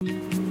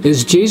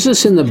Is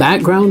Jesus in the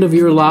background of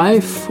your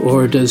life,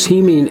 or does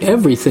he mean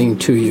everything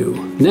to you?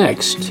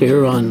 Next,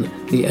 here on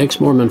the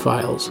Ex-Mormon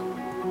Files.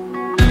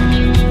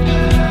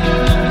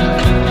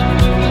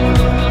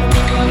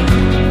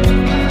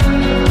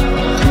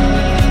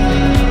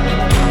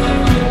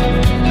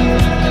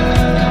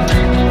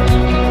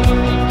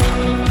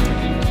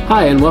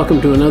 Hi, and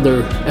welcome to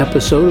another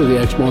episode of the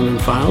Ex-Mormon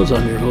Files.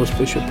 I'm your host,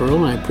 Bishop Earl,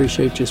 and I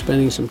appreciate you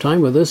spending some time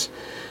with us.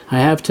 I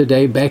have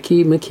today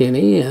Becky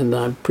McKinney, and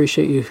I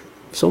appreciate you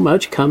so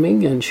much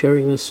coming and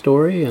sharing this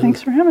story. And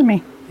thanks for having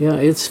me. yeah,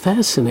 it's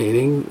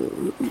fascinating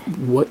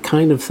what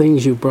kind of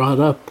things you brought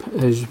up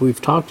as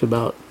we've talked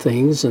about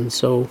things. And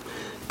so,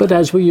 but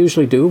as we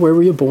usually do, where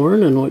were you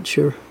born and what's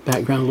your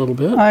background a little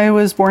bit? I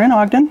was born in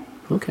Ogden.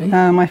 Okay.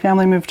 My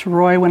family moved to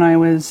Roy when I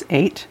was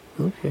 8.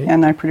 Okay.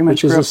 And I pretty much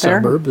grew up there.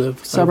 Which is a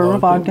suburb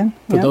of Ogden.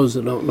 For those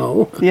that don't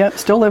know. Yep,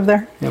 still live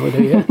there. Yeah,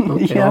 do you?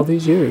 Okay, Yep. All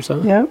these years, huh?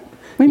 Yep.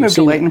 We moved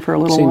to Layton for a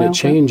little while. Seen it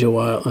change a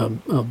while,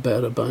 I'll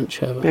bet a bunch.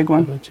 Big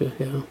one. Haven't you?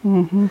 Yeah.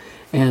 Mm-hmm.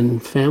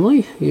 And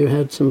family? You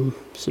had some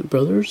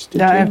brothers?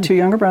 Yeah, I have 2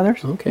 younger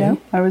brothers. Okay. Yeah,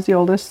 I was the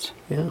oldest.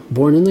 Yeah.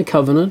 Born in the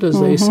covenant,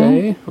 as they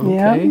say.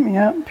 Okay.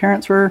 Yeah.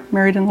 Parents were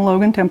married in the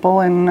Logan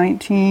Temple in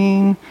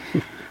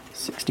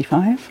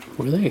 1965.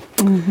 Were they?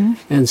 Mm-hmm.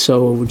 And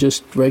so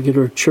just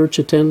regular church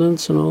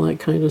attendance and all that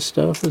kind of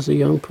stuff as a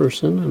young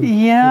person? And,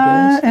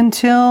 yeah,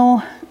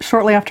 until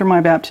shortly after my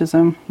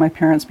baptism, my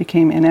parents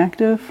became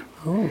inactive.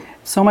 Oh.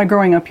 So my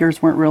growing up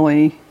years weren't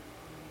really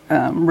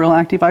real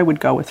active. I would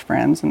go with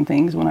friends and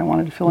things when I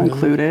wanted to feel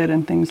included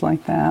and things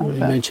like that. Well,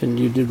 you mentioned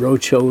you did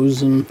road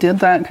shows and... Did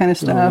that kind of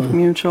stuff,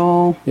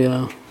 mutual.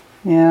 Yeah.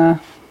 Yeah.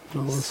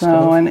 All this so,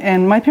 stuff.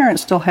 And my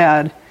parents still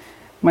had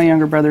my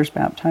younger brothers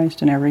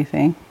baptized and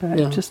everything,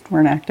 but just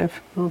weren't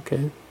active.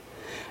 Okay.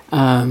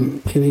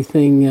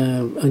 Anything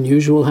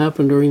unusual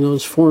happened during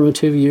those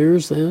formative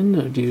years then?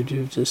 Or do you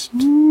just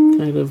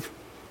kind of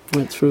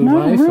went through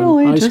life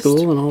really, and high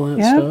school and all that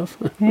stuff?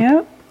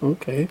 Yep.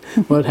 Okay.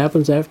 What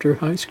happens after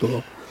high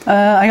school?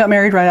 I got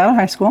married right out of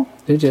high school.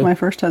 Did you? To my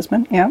first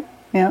husband. Yeah.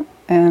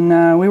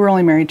 And we were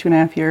only married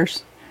 2.5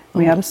 years.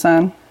 We had a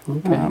son.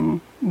 Okay.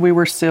 We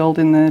were sealed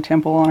in the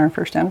temple on our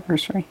first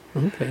anniversary.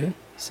 Okay.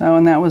 So,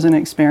 and that was an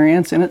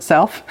experience in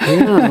itself.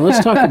 Yeah, let's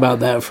talk about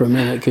that for a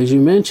minute, because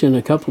you mentioned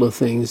a couple of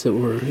things that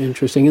were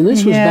interesting. And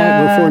this was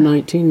back before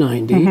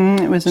 1990.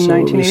 Mm-hmm. It was in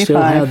 1985. We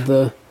still had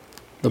the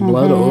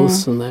blood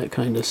oaths and that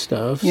kind of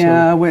stuff.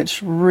 Yeah,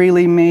 which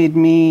really made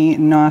me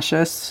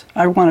nauseous.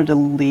 I wanted to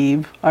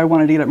leave. I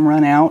wanted to get up and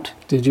run out.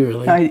 Did you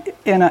really?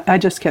 I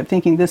just kept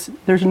thinking,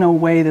 there's no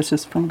way this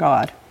is from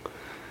God.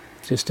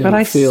 Just didn't but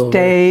I feel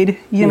stayed,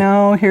 you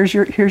know, here's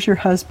your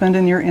husband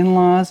and your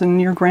in-laws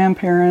and your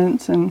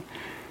grandparents, and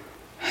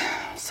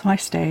so I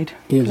stayed.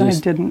 I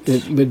didn't.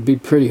 It would be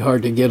pretty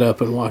hard to get up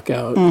and walk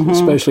out,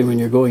 especially when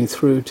you're going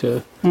through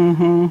to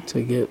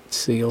get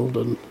sealed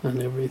and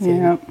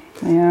everything.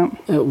 Yeah.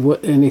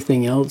 What?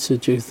 Anything else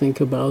that you think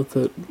about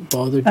that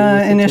bothered you?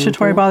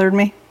 Initiatory bothered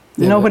me.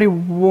 Yeah. Nobody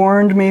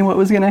warned me what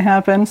was going to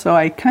happen, so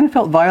I kind of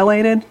felt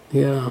violated.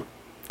 Yeah.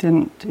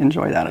 Didn't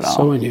enjoy that at all.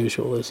 So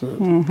unusual, isn't it?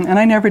 Mm-hmm. And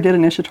I never did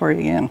initiatory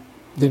again.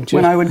 Didn't you?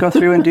 When I would go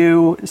through and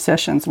do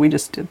sessions, we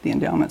just did the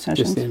endowment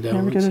sessions. Just the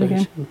endowment never did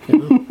session. it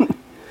again. Yeah.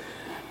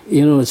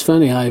 You know, it's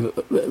funny,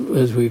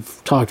 as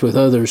we've talked with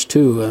others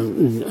too,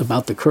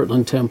 about the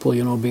Kirtland Temple,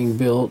 being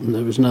built, and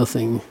there was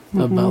nothing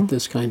about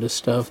this kind of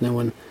stuff. And then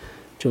when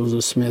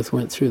Joseph Smith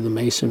went through the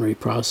masonry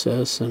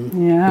process and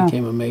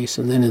became a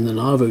mason, then in the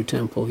Nauvoo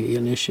Temple, he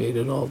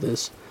initiated all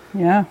this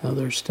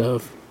other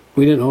stuff.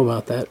 We didn't know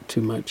about that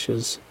too much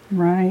as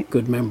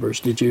good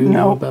members. Did you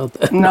know about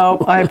that? No,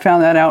 I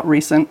found that out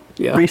recent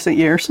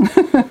years.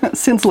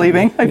 Since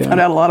leaving, I found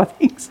out a lot of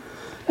things.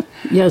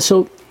 Yeah,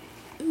 so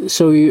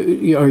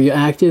you are you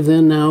active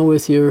then now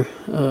with your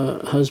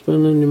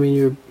husband? And I mean,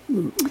 you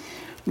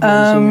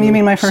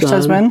mean my first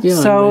husband? Yeah,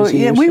 so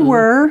we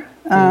were,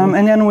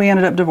 and then we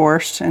ended up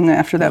divorced. And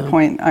after that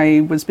point,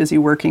 I was busy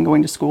working,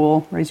 going to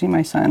school, raising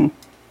my son.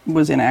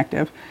 Was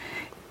inactive.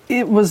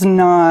 It was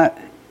not.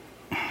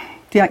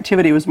 The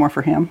activity was more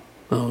for him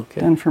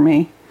than for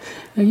me.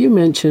 Now you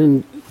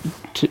mentioned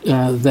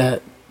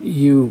that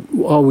you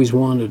always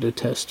wanted a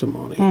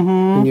testimony,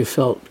 and you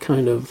felt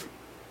kind of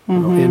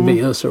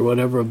envious or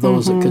whatever of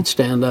those that could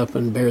stand up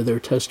and bear their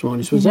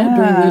testimonies. Was that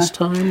during this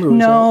time? Or was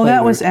no,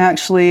 that was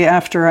actually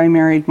after I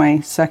married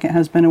my second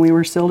husband, and we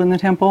were sealed in the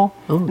temple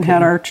and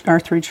had our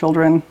 3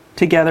 children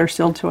together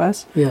sealed to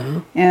us.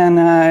 Yeah. And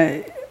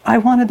I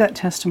wanted that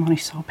testimony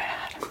so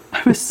bad.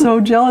 I was so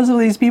jealous of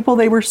these people.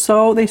 They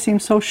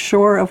seemed so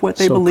sure of what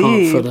they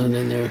believed. So confident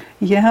in their,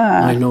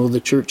 I know the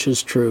church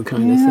is true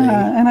kind of thing.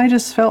 Yeah, and I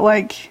just felt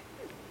like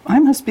I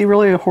must be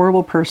really a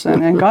horrible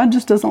person, and God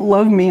just doesn't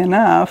love me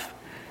enough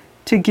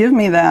to give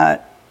me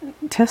that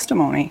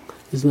testimony.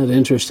 Isn't it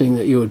interesting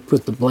that you would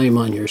put the blame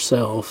on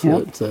yourself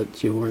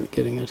that you weren't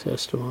getting a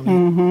testimony?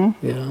 Mm-hmm.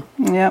 Yeah.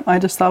 Yeah, I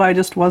just thought I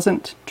just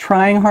wasn't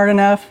trying hard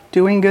enough,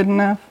 doing good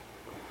enough.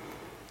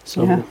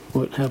 So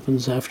what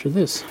happens after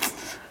this?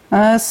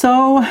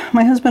 So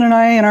my husband and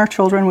I and our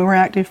children, we were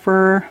active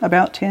for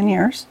about 10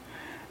 years.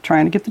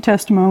 trying to get the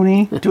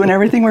testimony, doing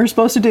everything we were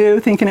supposed to do,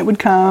 thinking it would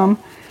come.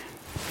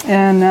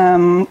 And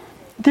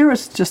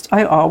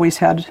I always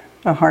had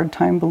a hard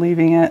time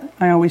believing it.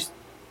 I always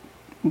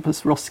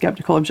was real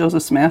skeptical of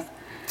Joseph Smith,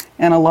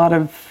 and a lot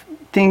of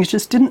things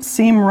just didn't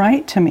seem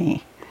right to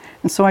me.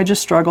 And so I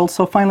just struggled.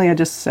 So finally I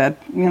just said,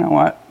 you know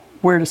what,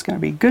 we're just going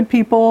to be good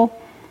people.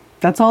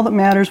 That's all that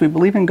matters. We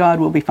believe in God,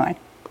 we'll be fine.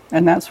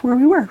 And that's where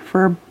we were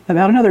for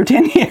about another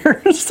 10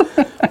 years.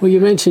 Well, you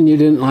mentioned you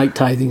didn't like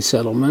tithing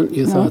settlement.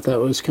 You thought that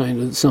was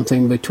kind of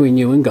something between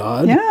you and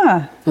God.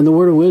 Yeah. And the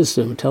word of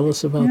wisdom, tell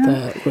us about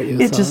that, what you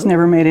thought. It just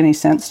never made any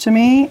sense to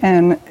me.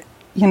 And,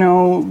 you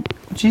know,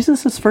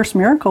 Jesus' first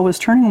miracle was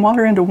turning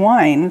water into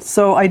wine.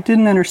 So I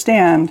didn't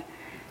understand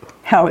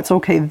how it's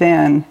okay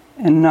then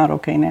and not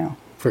okay now.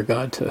 For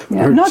God to...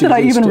 Yeah, not that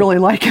I even really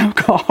like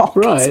alcohol.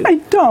 Right. I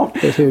don't.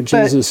 But here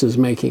Jesus is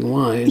making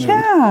wine.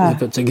 Yeah. And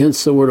if it's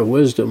against the word of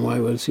wisdom, why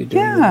was he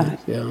doing that?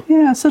 Yeah.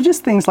 Yeah, so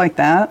just things like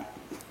that.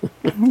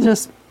 It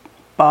just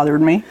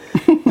bothered me.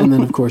 And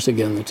then, of course,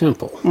 again, the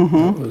temple.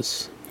 That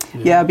was...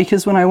 Yeah,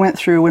 because when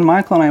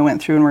Michael and I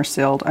went through and were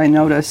sealed, I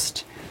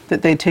noticed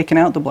that they'd taken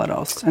out the blood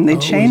oaths and they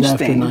changed it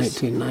was after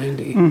things.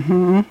 1990.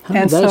 How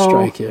did that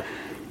strike you?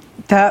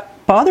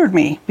 That bothered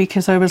me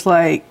because I was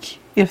like,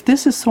 if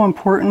this is so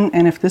important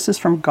and if this is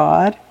from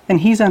God and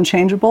he's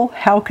unchangeable,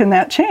 how can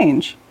that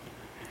change?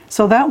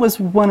 So that was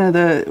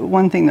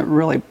one thing that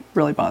really,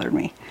 really bothered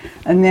me.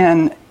 And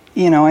then,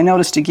 you know, I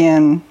noticed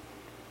again,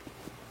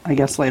 I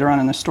guess later on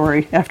in the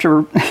story,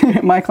 after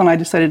Michael and I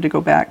decided to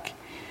go back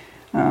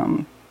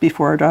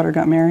before our daughter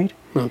got married.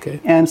 Okay.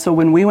 And so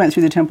when we went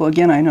through the temple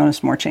again, I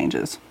noticed more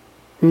changes.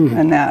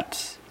 And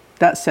that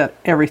set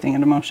everything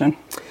into motion.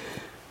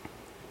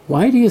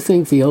 Why do you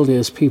think the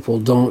LDS people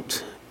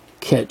don't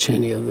catch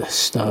any of this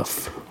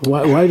stuff?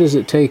 Why does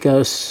it take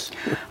us?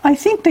 I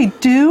think they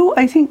do.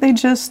 I think they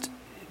just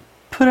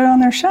put it on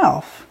their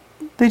shelf.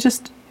 They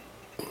just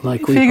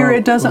figure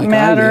it doesn't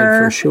matter, I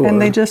did, for sure.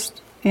 And they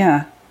just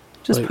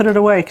put it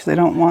away because they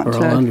don't want to.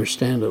 Or I'll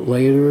understand it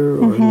later,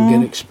 or it'll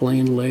get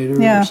explained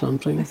later, or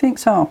something. I think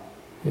so.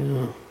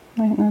 Yeah.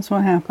 I think that's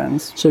what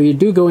happens. So you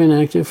do go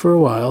inactive for a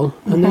while,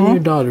 and then your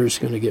daughter's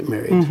going to get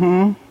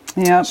married.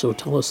 Yeah. So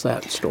tell us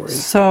that story.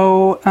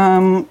 So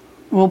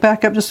we'll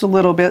back up just a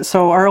little bit.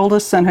 So our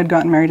oldest son had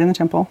gotten married in the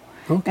temple,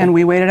 and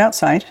we waited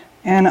outside.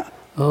 And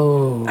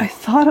I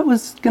thought it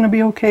was going to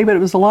be okay, but it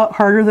was a lot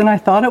harder than I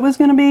thought it was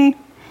going to be.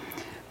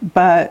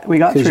 But we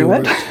got through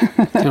it.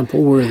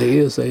 Temple worthy,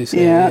 as they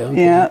say.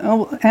 Yeah.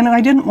 Oh, and I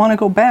didn't want to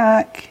go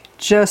back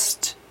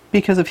just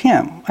because of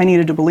him. I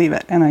needed to believe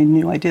it, and I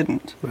knew I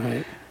didn't.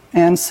 Right.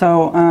 And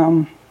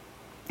so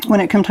when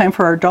it came time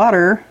for our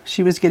daughter,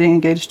 she was getting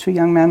engaged to a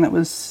young man that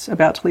was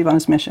about to leave on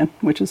his mission,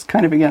 which is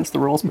kind of against the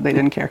rules, but they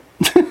didn't care.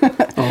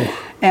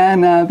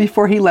 And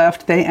before he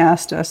left, they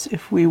asked us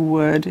if we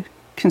would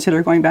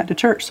consider going back to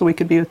church so we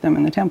could be with them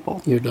in the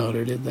temple. Your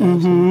daughter did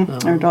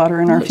that. Our daughter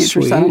and our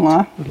future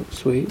son-in-law.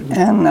 Sweet.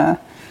 And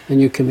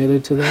you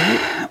committed to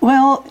that?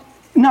 Well,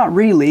 not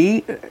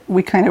really.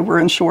 We kind of were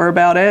unsure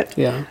about it.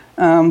 Yeah.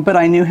 But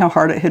I knew how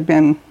hard it had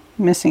been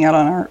missing out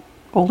on our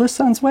oldest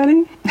son's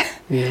wedding.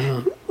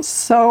 Yeah.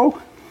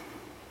 So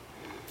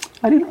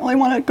I didn't really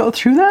want to go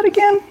through that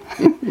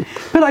again.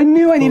 But I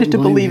knew I needed to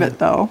believe it,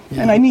 though.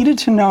 Yeah. And I needed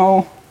to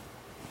know,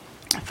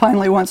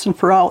 finally, once and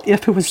for all,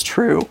 if it was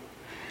true.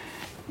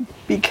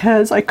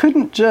 Because I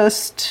couldn't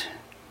just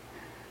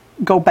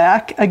go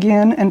back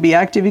again and be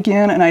active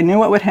again, and I knew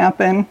what would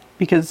happen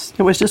because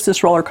it was just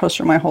this roller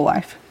coaster my whole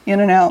life, in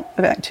and out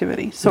of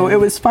activity. So it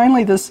was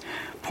finally this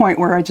point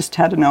where I just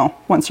had to know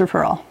once and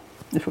for all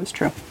if it was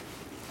true.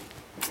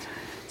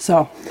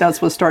 So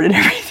that's what started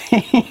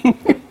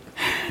everything.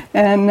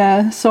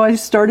 And so I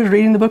started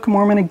reading the Book of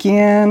Mormon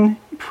again,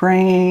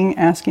 praying,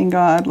 asking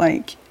God,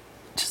 like,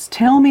 just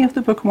tell me if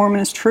the Book of Mormon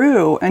is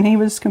true. And he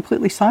was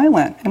completely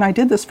silent. And I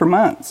did this for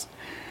months.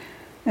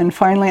 And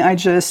finally, I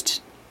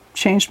just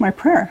changed my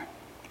prayer.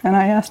 And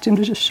I asked him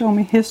to just show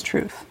me his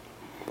truth.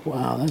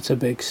 Wow, that's a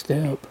big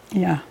step.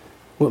 Yeah.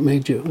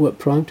 What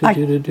prompted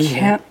you to do that? I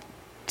can't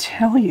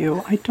tell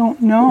you. I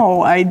don't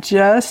know. I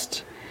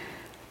just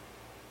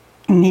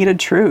needed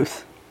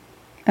truth.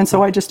 And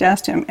so I just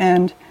asked him.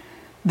 And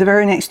the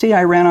very next day,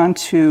 I ran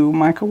onto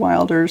Michael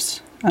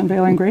Wilder's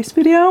Unveiling Grace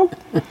video.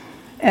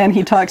 And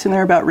he talks in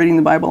there about reading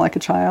the Bible like a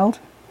child.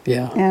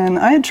 Yeah. And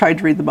I had tried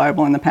to read the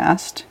Bible in the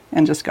past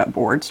and just got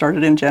bored.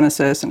 Started in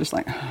Genesis and just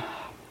like,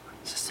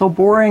 this is so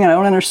boring and I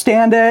don't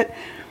understand it.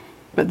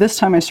 But this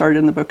time I started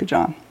in the book of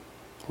John.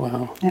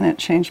 Wow. And it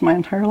changed my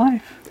entire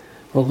life.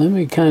 Well, let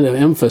me kind of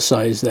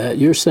emphasize that.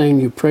 You're saying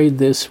you prayed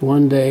this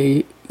one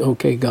day,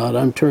 okay, God,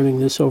 I'm turning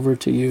this over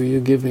to you. You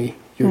give me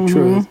your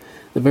truth.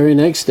 The very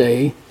next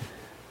day,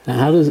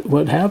 now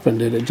what happened?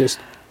 Did it just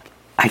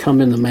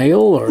come in the mail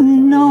or?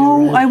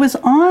 No, I was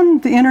on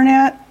the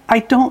internet. I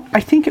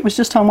think it was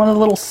just on one of the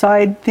little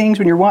side things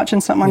when you're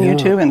watching something on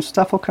YouTube and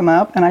stuff will come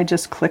up, and I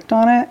just clicked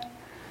on it.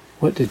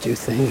 What did you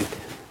think?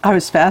 I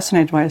was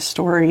fascinated by his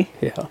story.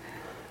 Yeah.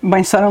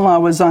 My son-in-law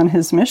was on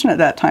his mission at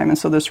that time, and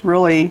so this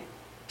really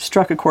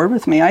struck a chord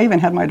with me. I even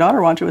had my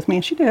daughter watch it with me,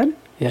 and she did.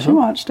 Yeah. She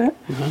watched it.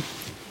 Uh-huh.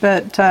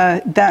 But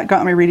that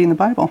got me reading the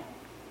Bible.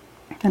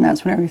 And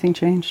that's when everything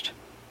changed.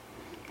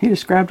 He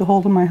just grabbed a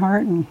hold of my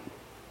heart and...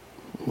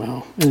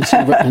 Wow. It's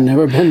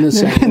never been the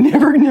same.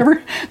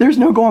 never. There's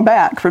no going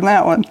back from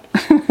that one.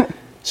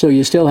 So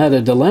you still had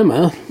a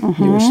dilemma.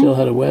 You still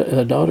had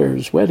a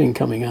daughter's wedding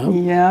coming up.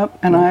 Yep.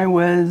 And I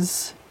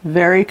was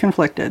very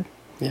conflicted.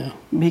 Yeah.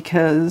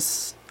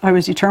 Because I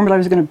was determined I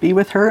was going to be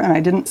with her, and I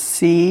didn't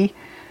see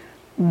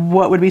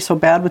what would be so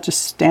bad with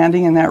just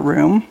standing in that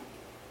room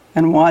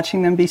and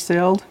watching them be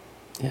sealed.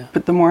 Yeah.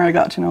 But the more I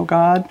got to know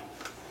God,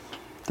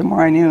 the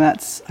more I knew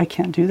I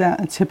can't do that.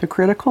 It's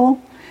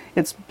hypocritical.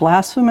 It's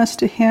blasphemous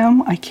to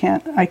Him. I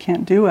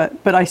can't do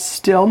it. But I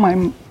still,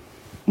 my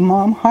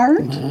mom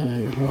heart.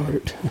 My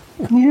heart.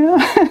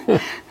 Yeah.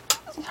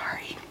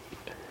 Sorry.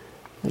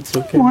 That's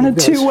okay. Wanted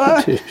to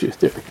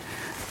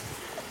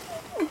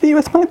be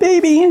with my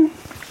baby.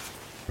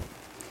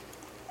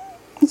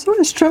 And so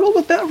I struggled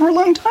with that for a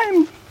long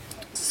time.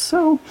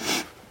 So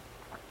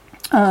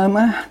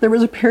there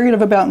was a period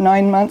of about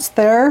 9 months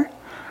there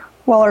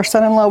while our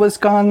son-in-law was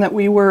gone that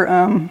we were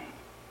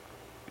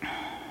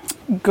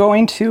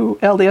going to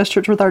LDS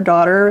church with our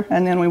daughter,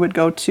 and then we would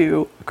go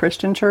to a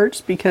Christian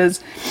church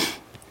because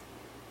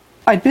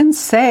I'd been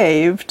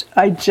saved.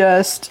 I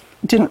just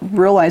didn't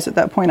realize at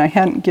that point I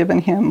hadn't given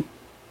Him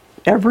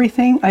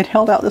everything. I'd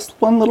held out this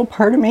one little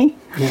part of me.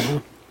 Yeah.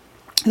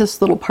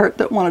 This little part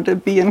that wanted to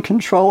be in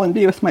control and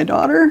be with my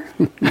daughter.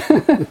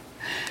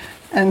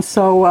 And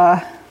so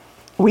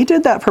we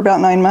did that for about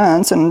 9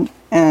 months, and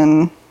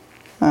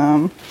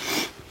I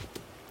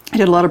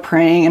did a lot of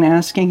praying and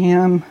asking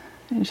Him.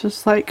 It's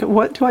just like,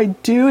 what do I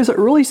do? Is it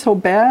really so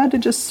bad to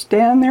just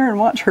stand there and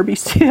watch her be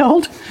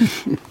sealed?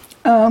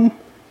 But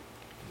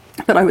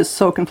I was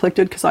so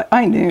conflicted because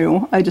I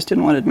knew. I just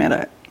didn't want to admit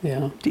it.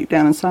 Yeah. Deep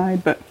down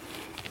inside.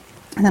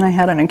 And then I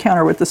had an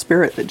encounter with the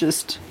Spirit that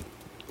just...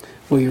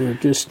 Well, you were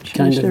just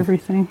kind of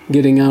everything.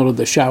 Getting out of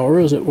the shower,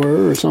 as it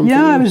were, or something?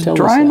 Yeah, I was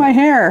drying my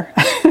hair.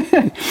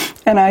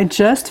 And I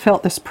just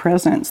felt this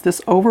presence,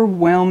 this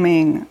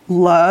overwhelming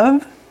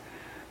love.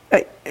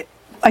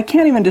 I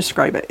can't even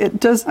describe it.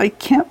 I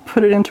can't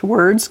put it into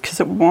words because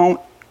it won't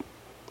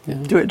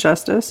do it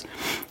justice.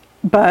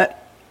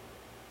 But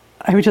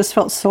I just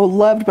felt so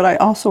loved, but I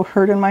also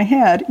heard in my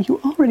head,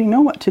 you already know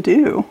what to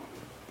do.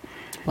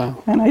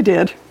 Wow. And I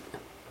did.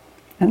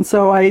 And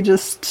so I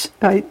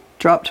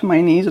dropped to my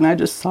knees and I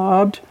just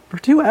sobbed. For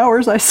 2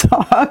 hours I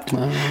sobbed.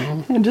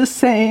 Wow. And just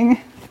saying,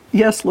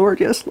 yes, Lord,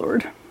 yes,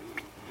 Lord.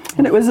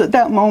 And it was at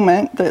that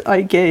moment that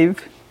I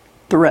gave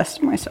the rest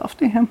of myself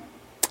to Him.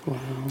 Wow.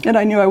 And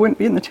I knew I wouldn't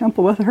be in the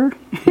temple with her.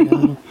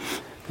 Yeah.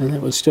 And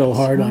it was still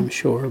hard, I'm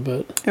sure,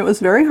 but... It was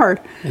very hard.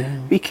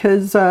 Yeah.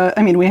 Because,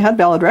 we had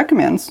valid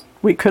recommends.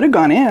 We could have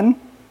gone in.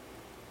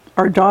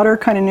 Our daughter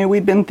kind of knew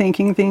we'd been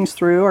thinking things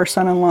through, our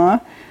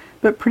son-in-law.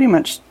 But pretty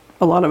much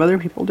a lot of other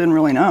people didn't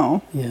really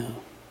know. Yeah.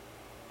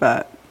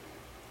 But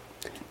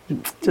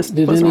just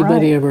Did wasn't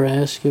anybody right. ever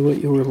ask you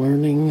what you were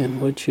learning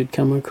and what you'd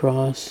come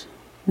across?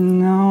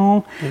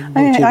 No.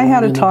 I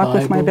had a talk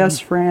with my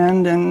best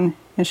friend, and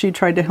she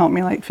tried to help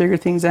me figure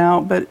things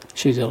out, but...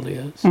 She's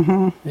LDS.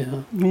 Mm-hmm.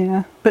 Yeah.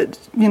 Yeah. But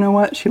you know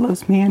what? She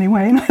loves me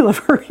anyway, and I love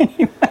her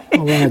anyway.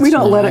 Oh, that's we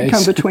don't let it come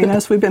nice. between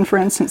us. We've been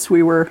friends since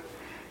we were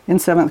in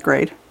 7th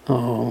grade.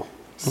 Oh.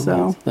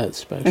 So that's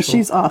special. And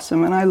she's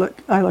awesome, and I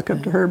look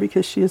up to her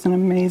because she is an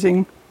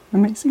amazing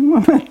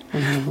woman.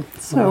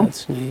 So well,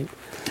 that's neat.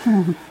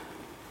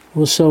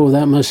 Well, so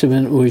that must have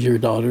been, was your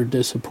daughter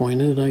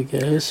disappointed, I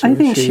guess? I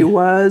think she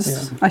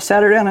was. Yeah. I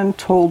sat her down and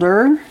told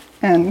her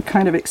and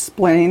kind of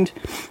explained.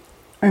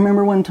 I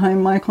remember one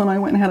time Michael and I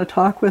went and had a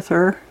talk with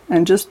her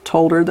and just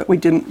told her that we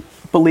didn't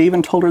believe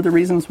and told her the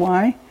reasons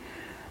why.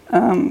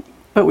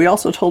 But we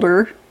also told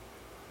her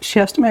she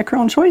has to make her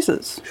own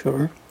choices.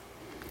 Sure.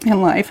 In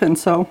life, and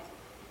so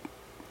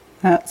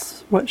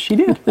that's what she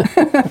did.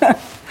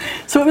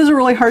 So it was a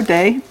really hard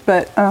day,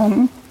 but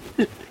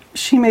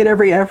she made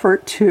every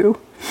effort to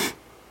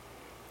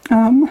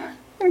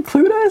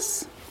include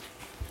us.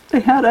 They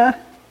had a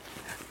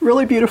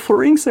really beautiful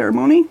ring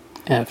ceremony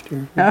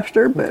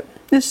after, but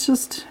it's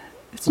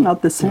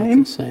not the same.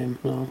 Not the same,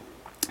 no.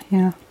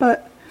 Yeah,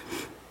 but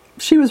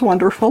she was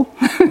wonderful.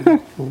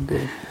 Well,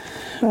 good.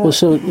 Well,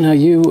 so now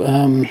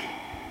you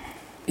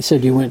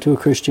said you went to a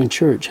Christian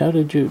church. How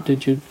did you,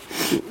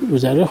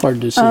 was that a hard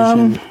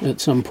decision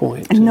at some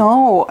point?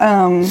 No,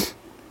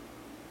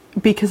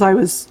 because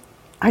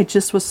I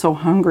just was so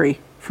hungry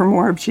for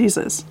more of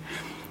Jesus.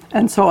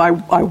 And so I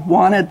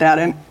wanted that.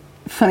 And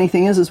funny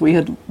thing is we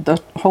had,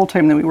 the whole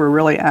time that we were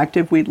really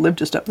active, we'd lived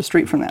just up the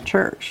street from that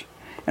church.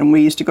 And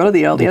we used to go to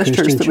the LDS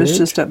church that was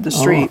just up the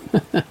street.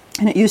 Oh.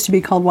 And it used to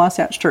be called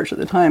Wasatch Church at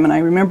the time. And I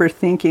remember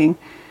thinking,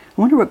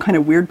 I wonder what kind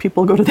of weird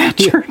people go to that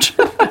church.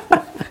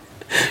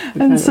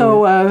 And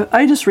so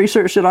I just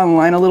researched it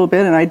online a little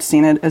bit, and I'd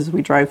seen it as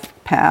we drive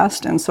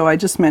past. And so I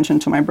just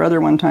mentioned to my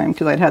brother one time,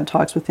 because I'd had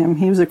talks with him,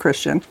 he was a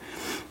Christian,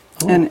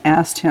 and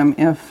asked him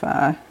if,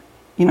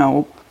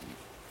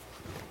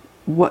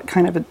 what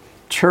kind of a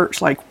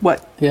church,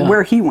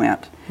 where he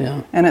went.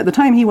 Yeah. And at the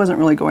time, he wasn't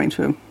really going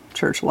to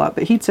church a lot,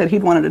 but he'd said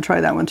he'd wanted to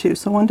try that one too.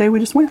 So one day we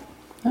just went.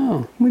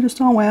 Oh. We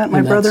just all went, my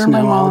And brother that's and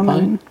my now mom.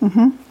 Alpine?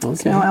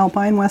 It's Okay. now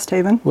Alpine, West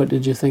Haven. What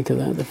did you think of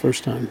that the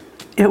first time?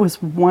 It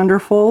was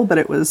wonderful, but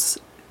it was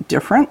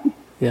different.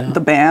 Yeah. The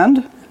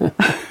band. That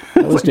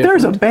was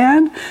There's a different.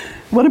 band?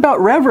 What about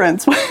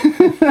reverence?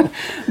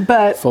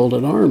 But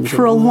Folded arms.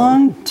 for a and all that.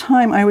 long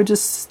time,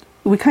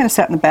 we kind of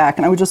sat in the back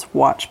and I would just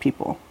watch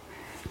people.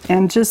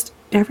 And just,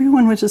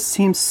 everyone would just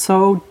seem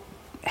so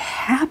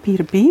happy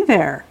to be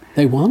there.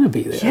 They want to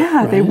be there.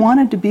 Yeah, they right?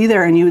 wanted to be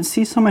there, and you would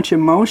see so much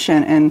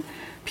emotion and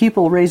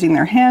people raising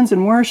their hands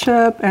in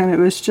worship, and it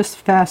was just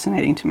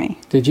fascinating to me.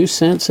 Did you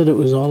sense that it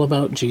was all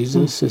about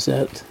Jesus?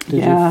 Did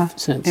Yeah, you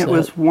sense it that?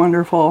 was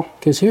wonderful.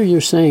 Because here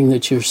you're saying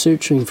that you're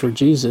searching for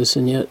Jesus,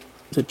 and yet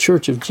the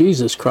Church of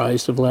Jesus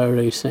Christ of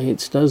Latter-day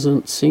Saints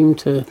doesn't seem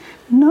to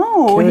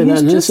No, carry that. he's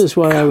And this just is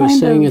why I was kind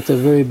saying of- at the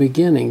very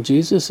beginning,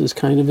 Jesus is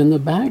kind of in the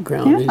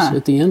background. He's Yeah.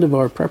 at the end of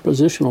our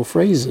prepositional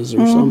phrases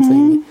or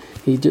something.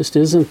 He just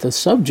isn't the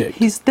subject.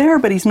 He's there,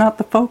 but he's not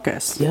the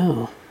focus.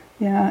 Yeah,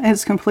 Yeah,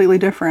 it's completely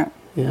different.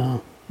 yeah.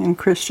 In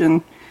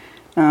Christian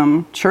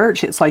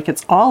church, it's like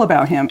it's all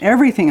about him.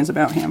 Everything is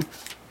about him.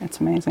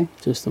 It's amazing.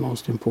 Just the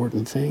most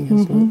important thing,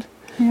 isn't it?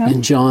 Yeah.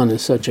 And John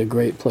is such a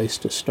great place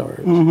to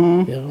start.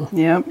 Yeah.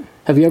 Yep.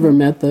 Have you ever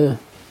met the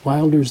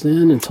Wilders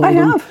then and told I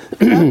them?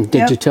 have.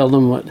 Did you tell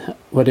them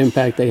what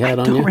impact they had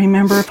on Don't you?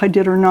 remember if I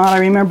did or not. I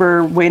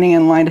remember waiting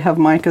in line to have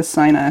Micah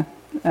sign a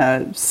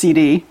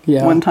CD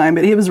Yeah. one time,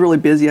 but he was really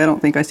busy. I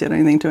don't think I said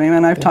anything to him,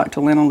 and I've talked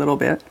to Lynn a little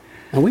bit.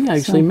 And we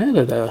actually met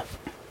at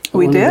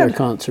We one of their did.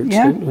 concerts,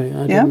 Yeah. didn't we? I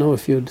Yeah. didn't know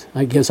if you'd.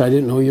 I guess I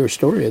didn't know your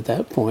story at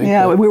that point.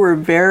 Yeah, but we were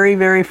very,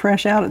 very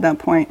fresh out at that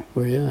point.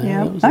 were you?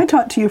 Yeah, that was I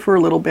talked to you for a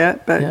little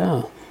bit, but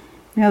yeah,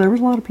 there was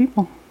a lot of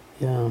people.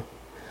 yeah.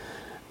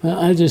 Well,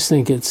 I just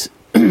think it's,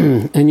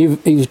 and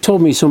you've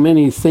told me so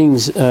many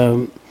things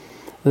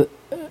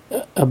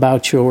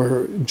about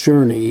your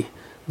journey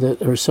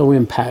that are so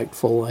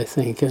impactful, I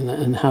think,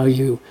 and how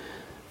you.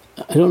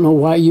 I don't know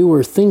why you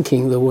were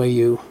thinking the way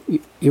you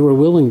were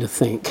willing to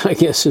think, I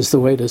guess is the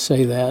way to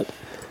say that.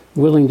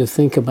 Willing to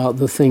think about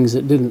the things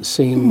that didn't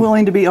seem...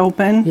 Willing to be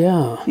open.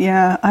 Yeah.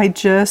 Yeah, I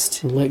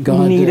just Let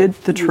God needed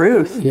the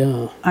truth.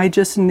 Yeah. I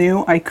just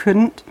knew I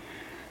couldn't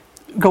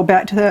go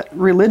back to that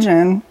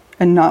religion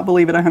and not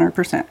believe it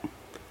 100%.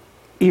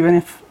 Even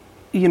if,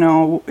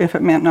 if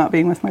it meant not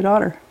being with my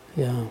daughter.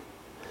 Yeah.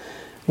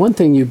 One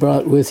thing you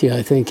brought with you,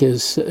 I think,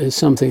 is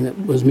something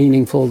that was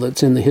meaningful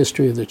that's in the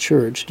history of the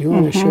church. Do you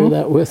want to share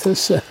that with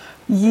us?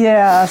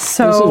 Yeah,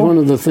 so... This is one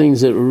of the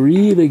things that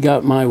really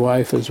got my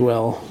wife as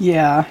well.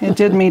 Yeah, it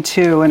did me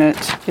too, and it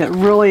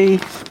really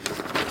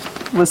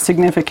was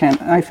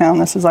significant. I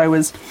found this as I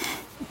was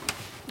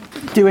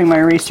doing my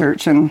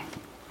research and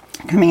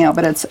coming out,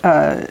 but it's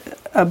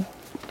a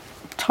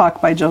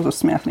talk by Joseph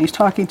Smith, and he's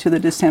talking to the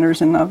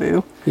dissenters in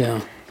Nauvoo.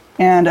 Yeah.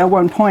 And at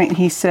one point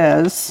he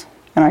says,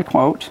 and I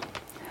quote,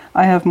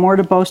 "I have more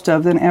to boast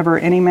of than ever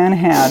any man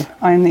had.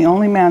 I am the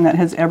only man that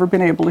has ever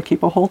been able to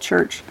keep a whole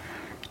church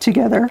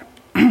together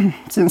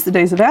since the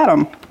days of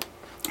Adam.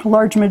 A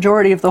large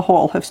majority of the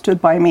whole have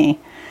stood by me.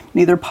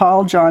 Neither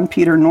Paul, John,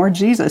 Peter, nor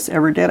Jesus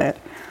ever did it.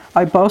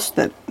 I boast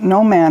that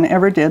no man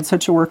ever did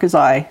such a work as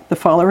I. The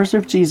followers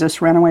of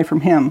Jesus ran away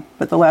from him,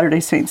 but the Latter-day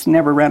Saints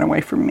never ran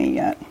away from me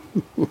yet."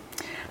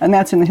 And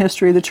that's in the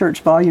History of the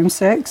Church, Volume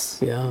 6,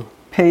 Yeah.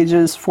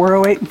 pages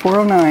 408 and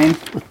 409.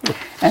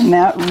 And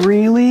that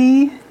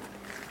really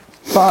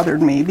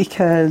bothered me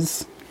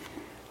because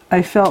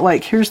I felt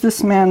like here's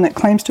this man that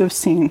claims to have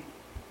seen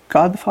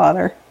God the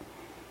Father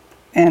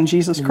and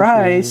Jesus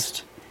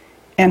Christ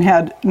and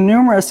had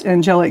numerous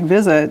angelic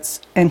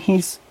visits, and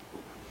he's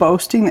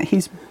boasting that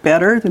he's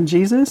better than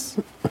Jesus.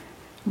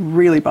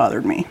 Really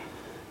bothered me.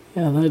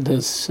 Yeah, that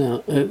does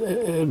sound...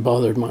 It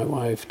bothered my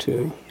wife,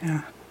 too.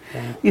 Yeah.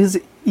 Because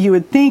you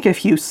would think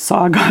if you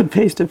saw God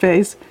face to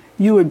face,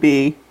 you would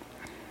be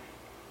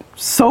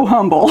so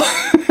humble.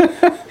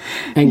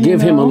 And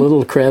give him a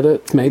little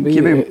credit, maybe.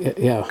 Give him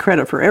yeah.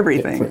 credit for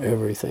everything. For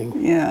everything.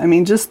 Yeah, I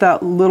mean, just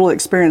that little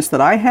experience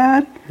that I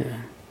had,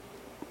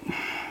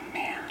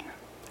 man,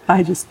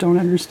 I just don't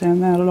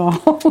understand that at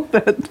all.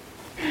 But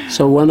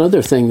So one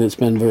other thing that's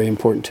been very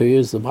important to you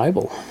is the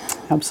Bible.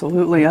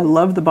 absolutely, I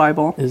love the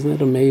Bible. Isn't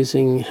it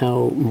amazing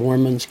how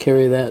Mormons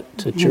carry that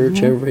to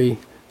church every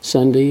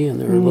Sunday, and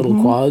there are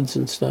little quads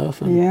and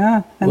stuff? And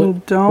Yeah, and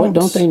what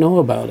don't they know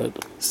about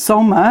it?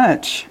 so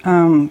much.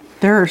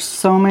 There are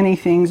so many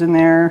things in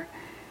there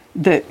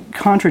that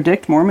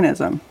contradict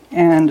Mormonism.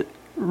 And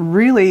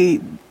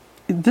really,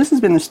 this has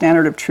been the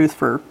standard of truth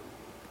for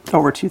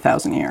over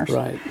 2,000 years.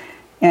 Right.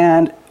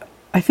 And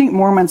I think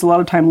Mormons a lot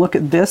of time look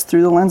at this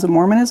through the lens of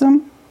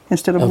Mormonism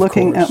instead of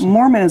looking course. at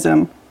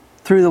Mormonism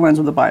through the lens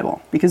of the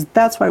Bible, because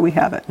that's why we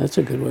have it. That's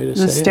a good way to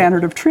The say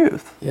standard of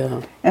truth. it.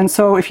 Yeah. And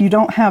so if you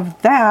don't have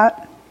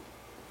that,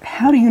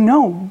 how do you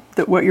know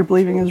that what you're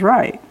believing is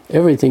right?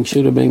 Everything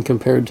should have been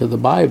compared to the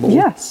Bible.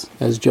 Yes.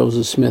 As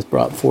Joseph Smith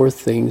brought forth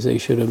things, they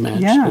should have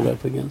matched Yeah. it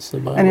up against the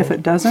Bible. And if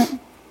it doesn't,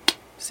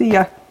 see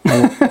ya.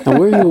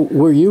 And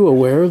were you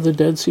aware of the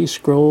Dead Sea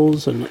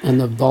Scrolls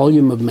and the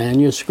volume of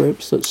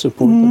manuscripts that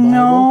support the Bible?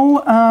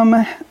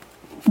 No.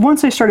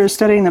 Once I started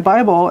studying the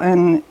Bible,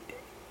 and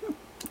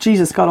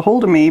Jesus got a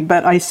hold of me,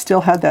 but I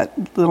still had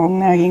that little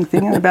nagging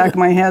thing in the back of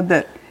my head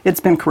that it's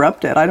been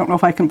corrupted. I don't know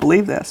if I can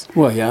believe this.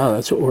 Well, yeah,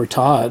 that's what we're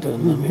taught,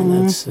 and I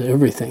mean, that's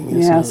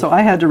everything. Yeah, so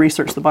I had to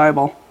research the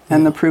Bible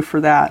and the proof for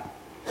that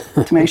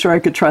to make sure I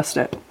could trust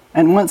it.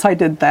 And once I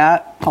did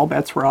that, all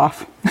bets were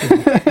off.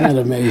 Isn't that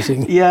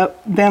amazing?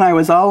 Yep. Then I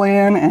was all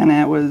in, and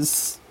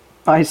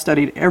I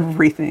studied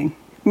everything.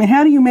 I mean,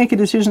 how do you make a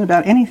decision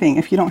about anything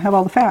if you don't have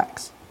all the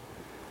facts?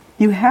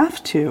 You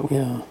have to.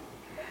 Yeah.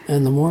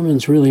 And the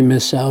Mormons really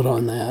miss out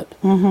on that.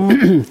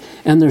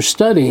 And their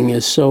studying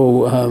is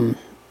so,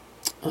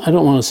 I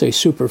don't want to say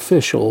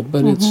superficial,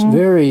 but it's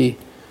very...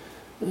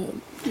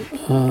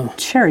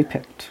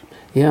 cherry-picked.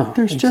 Yeah,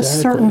 There's just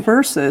certain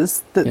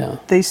verses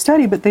that they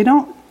study, but they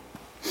don't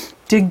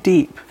dig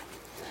deep.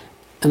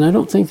 And I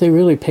don't think they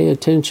really pay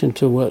attention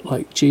to what,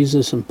 like,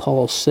 Jesus and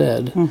Paul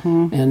said,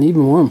 and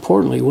even more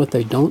importantly, what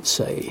they don't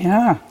say.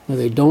 Yeah.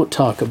 They don't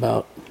talk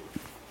about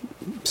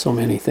so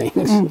many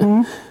things.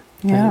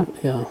 Yeah.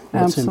 Yeah,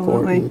 that's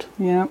absolutely important.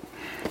 Yeah.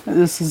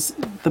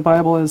 The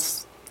Bible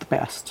is the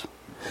best.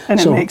 And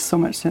it makes so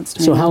much sense to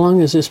me. So how long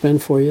has this been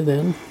for you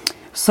then?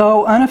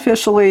 So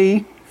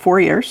unofficially, 4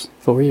 years.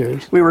 4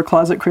 years. We were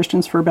closet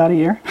Christians for about a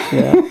year.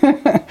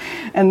 Yeah.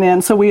 And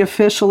then, so we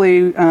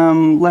officially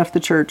left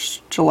the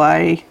church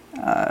July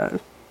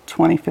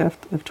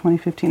 25th of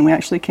 2015. We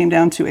actually came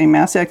down to a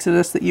mass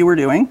exodus that you were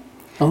doing,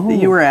 that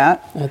you were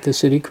at the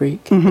City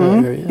Creek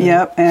area.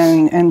 Yep,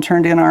 and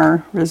turned in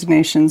our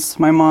resignations,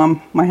 my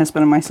mom, my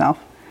husband, and myself.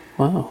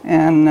 Wow.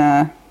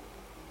 And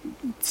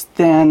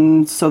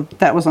then, so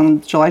that was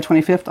on July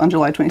 25th. On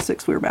July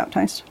 26th, we were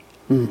baptized.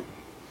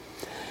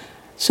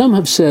 Some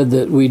have said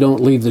that we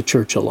don't leave the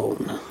church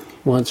alone.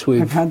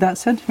 I've had that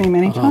said to me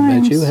many times. I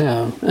bet you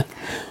have.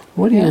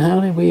 How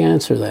do we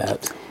answer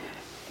that?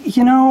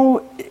 You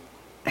know,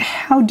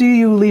 how do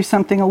you leave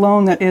something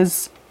alone that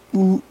is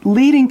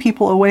leading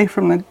people away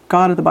from the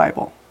God of the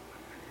Bible?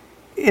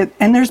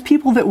 And there's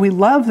people that we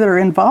love that are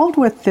involved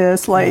with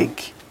this.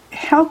 Like,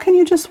 how can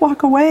you just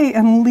walk away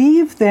and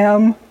leave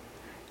them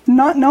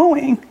not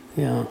knowing?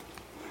 Yeah.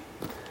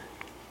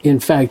 In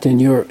fact,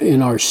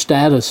 in our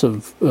status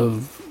of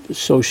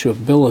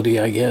sociability,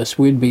 I guess,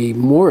 we'd be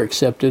more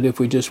accepted if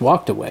we just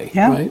walked away,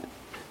 right?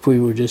 If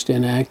we were just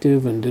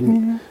inactive and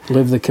didn't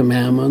live the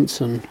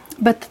commandments.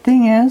 But the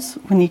thing is,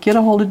 when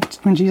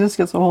Jesus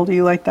gets a hold of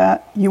you like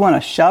that, you want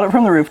to shout it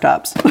from the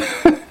rooftops.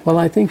 Well,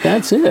 I think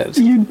that's it.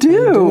 You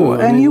do.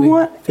 And you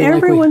want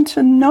everyone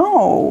to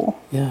know.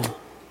 Yeah.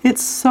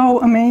 It's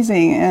so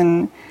amazing.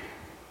 And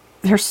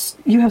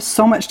you have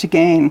so much to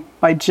gain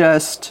by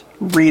just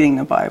reading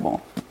the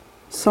Bible.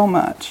 So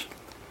much.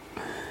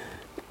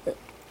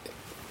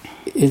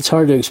 It's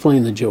hard to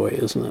explain the joy,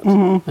 isn't it?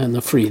 And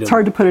the freedom. It's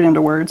hard to put it into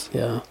words.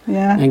 Yeah.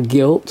 Yeah. And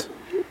guilt.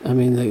 I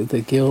mean,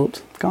 the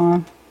guilt.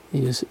 Gone.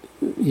 You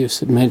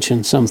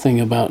mentioned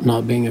something about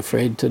not being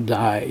afraid to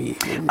die.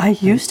 I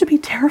used to be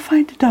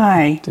terrified to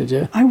die. Did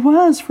you? I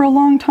was for a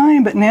long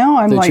time, but now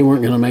I'm that you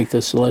weren't going to make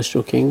the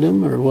celestial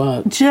kingdom, or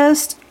what?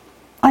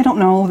 I don't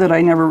know that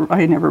I never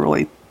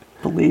really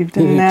believed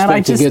in that. I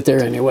just to get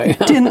there anyway.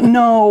 Didn't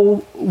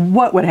know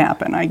what would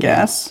happen, I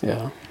guess.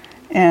 Yeah.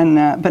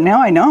 And but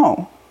now I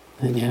know.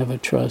 And you have a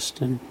trust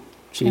in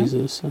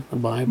Jesus and the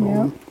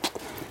Bible. Yep.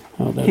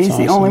 Oh, that's He's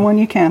awesome. the only one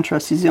you can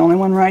trust. He's the only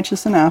one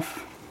righteous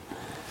enough.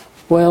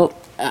 Well,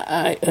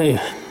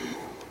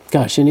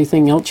 gosh,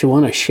 anything else you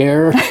want to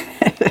share?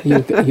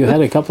 you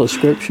had a couple of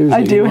scriptures.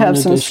 I do have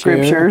some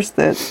scriptures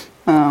that.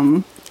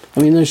 I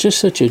mean, there's just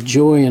such a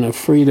joy and a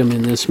freedom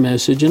in this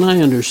message, and I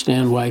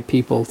understand why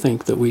people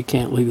think that we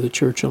can't leave the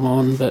church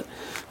alone. But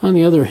on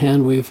the other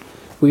hand, we've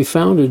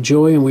found a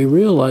joy, and we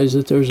realize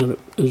that there's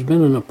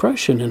been an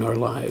oppression in our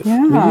life. Yeah.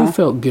 I mean, you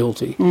felt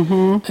guilty,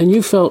 and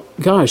you felt,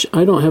 gosh,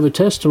 I don't have a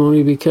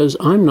testimony because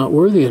I'm not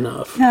worthy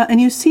enough. Yeah, and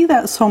you see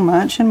that so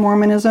much in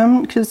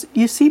Mormonism because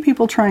you see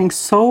people trying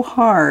so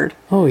hard.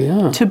 Oh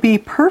yeah. To be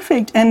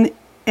perfect, and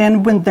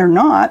when they're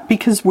not,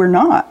 because we're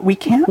not, we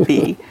can't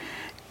be.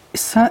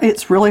 So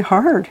it's really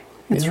hard.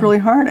 It's really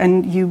hard,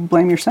 and you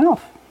blame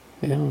yourself.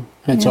 Yeah,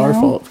 it's our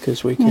fault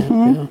because we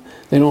can't. Yeah,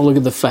 they don't look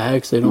at the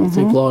facts. They don't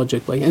think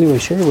logically. Anyway,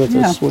 share with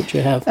us what you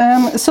have.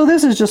 So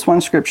this is just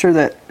one scripture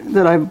that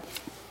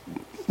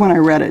when I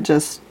read it,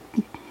 just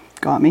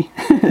got me.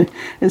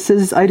 It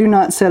says, "I do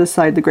not set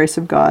aside the grace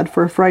of God,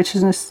 for if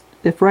righteousness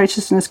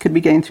could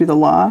be gained through the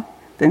law,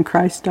 then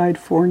Christ died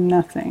for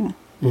nothing."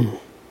 Man,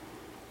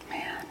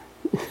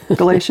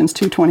 Galatians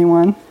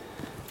 2:21.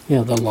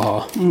 Yeah, the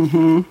law.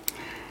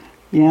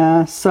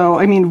 Yeah. So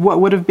I mean, what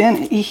would have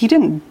been? He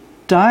didn't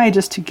die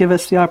just to give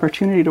us the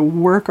opportunity to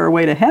work our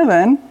way to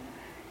heaven.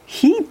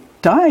 He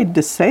died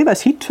to save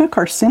us. He took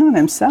our sin on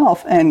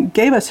himself and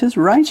gave us his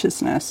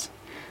righteousness.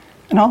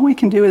 And all we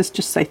can do is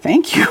just say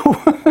thank you.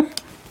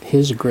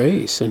 His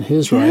grace and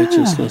His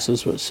righteousness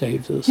is what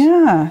saves us.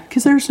 Yeah,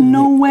 because there's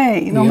no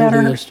way, no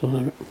matter...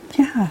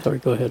 Yeah. Sorry,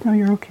 go ahead. No,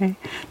 you're okay.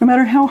 No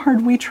matter how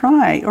hard we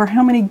try or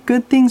how many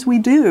good things we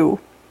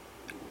do,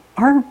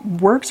 our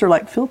works are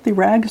like filthy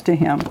rags to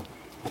Him.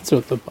 That's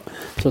what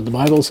the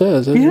Bible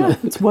says, isn't it? Yeah,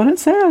 it's what it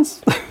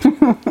says.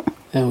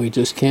 And we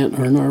just can't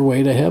earn our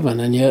way to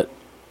heaven. And yet,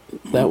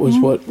 that was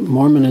what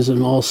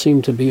Mormonism all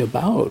seemed to be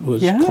about,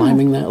 was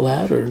climbing that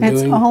ladder.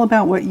 It's all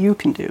about what you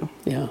can do.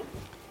 Yeah,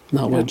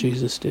 not what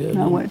Jesus did.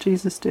 Not what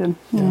Jesus did.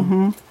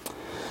 Yeah.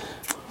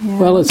 Yeah.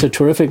 Well, it's a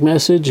terrific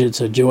message. It's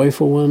a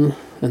joyful one.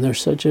 And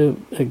there's such a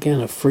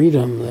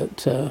freedom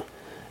that...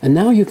 and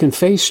now you can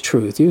face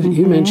truth.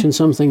 You mentioned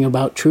something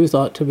about truth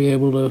ought to be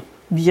able to...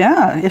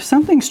 Yeah, if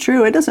something's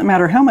true, it doesn't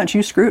matter how much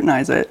you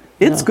scrutinize it.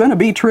 It's going to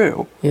be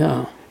true.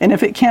 Yeah. And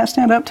if it can't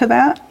stand up to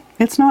that,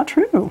 it's not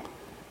true.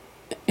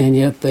 And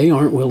yet they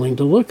aren't willing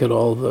to look at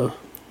all the...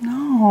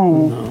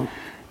 No.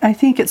 I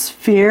think it's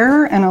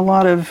fear and a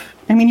lot of...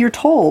 I mean, you're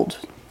told,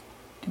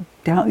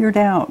 doubt your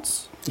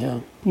doubts.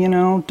 Yeah. You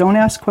know, don't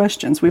ask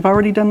questions. We've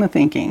already done the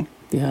thinking.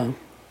 Yeah.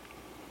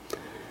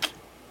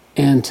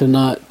 And to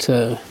not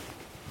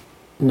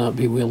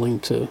be willing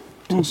to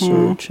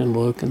search and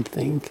look and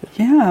think.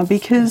 Yeah,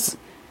 because,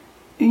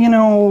 you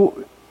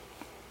know...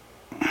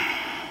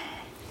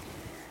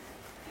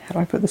 How do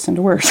I put this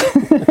into words?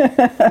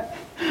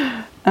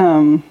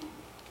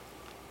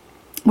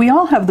 We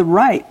all have the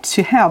right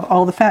to have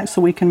all the facts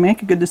so we can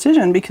make a good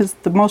decision, because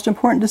the most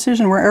important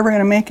decision we're ever going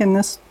to make in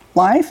this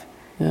life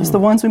is the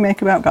ones we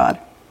make about God.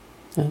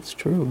 That's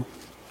true.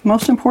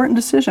 Most important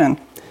decision.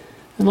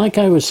 And like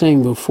I was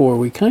saying before,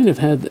 we kind of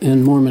had,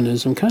 in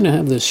Mormonism, kind of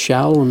have this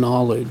shallow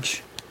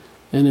knowledge,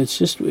 and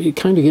it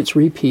kind of gets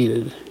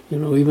repeated. You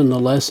know, even the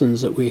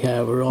lessons that we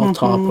have are all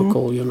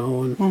topical, you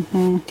know,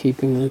 and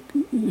keeping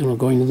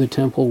going to the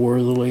temple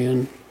worthily,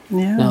 and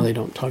now they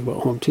don't talk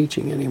about home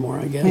teaching anymore,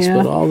 I guess,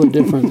 but all the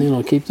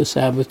different, keep the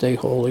Sabbath day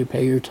holy,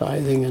 pay your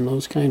tithing, and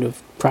those kind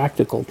of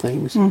practical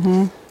things,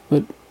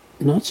 but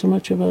not so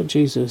much about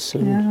Jesus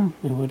and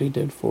what He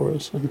did for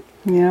us. And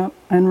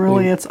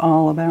really it's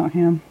all about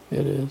Him.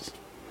 It is.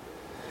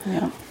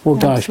 Yeah. Well,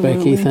 gosh,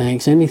 Becky,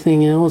 thanks.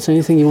 Anything else?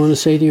 Anything you want to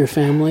say to your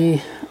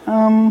family?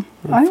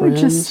 I would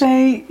just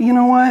say, you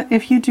know what?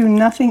 If you do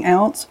nothing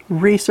else,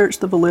 research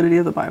the validity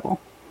of the Bible.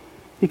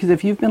 Because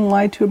if you've been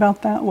lied to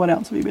about that, what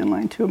else have you been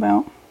lied to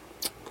about?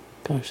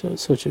 Gosh,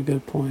 that's such a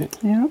good point.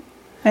 Yeah.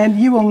 And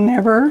you will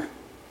never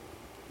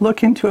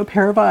look into a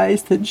pair of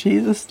eyes that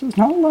Jesus does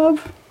not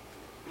love.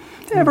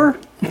 Ever.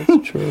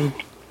 That's true.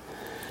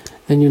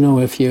 And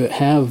if you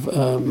have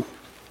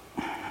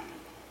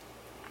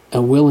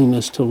a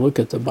willingness to look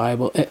at the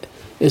Bible,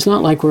 it's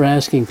not like we're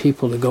asking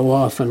people to go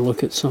off and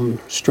look at some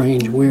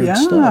strange, weird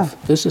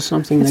stuff. This is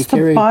something they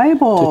carry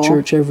to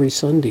church every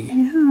Sunday.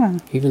 Yeah.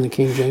 Even the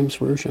King James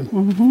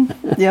Version.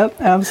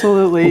 Yep,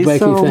 absolutely. Well,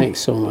 Becky, thanks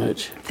so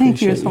much.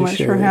 Thank you so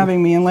much for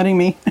having me and letting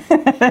me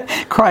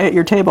cry at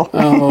your table.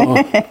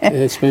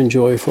 It's been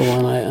joyful,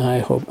 and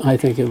I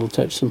think it'll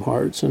touch some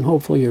hearts, and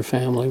hopefully your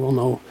family will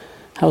know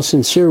how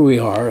sincere we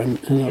are, and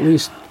at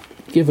least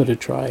give it a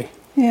try.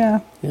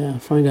 Yeah. Yeah,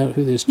 find out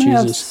who this Jesus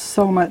is. We have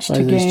so much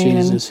to gain.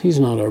 Jesus, He's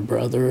not our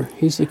brother.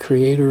 He's the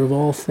creator of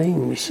all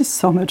things. He's just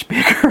so much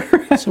bigger.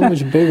 So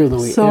much bigger than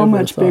we ever thought. So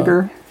much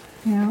bigger.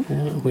 Yeah.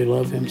 Yeah, we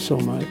love Him so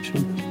much.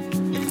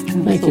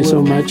 And thank you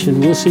so much, and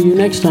we'll see you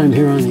next time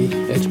here on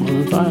the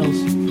Ex-Mormon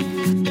Files.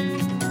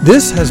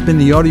 This has been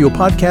the audio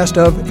podcast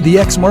of the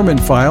Ex-Mormon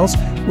Files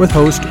with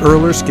host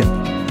Earl Erskine.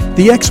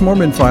 The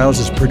Ex-Mormon Files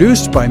is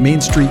produced by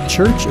Main Street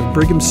Church of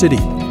Brigham City.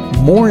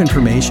 More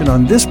information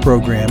on this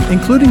program,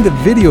 including the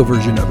video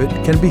version of it,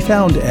 can be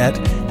found at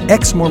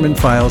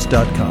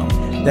exmormonfiles.com.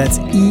 That's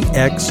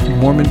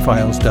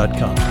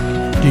exmormonfiles.com.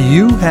 Do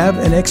you have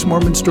an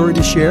ex-Mormon story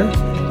to share?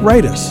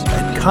 Write us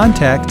at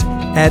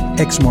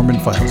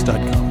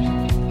contact@exmormonfiles.com.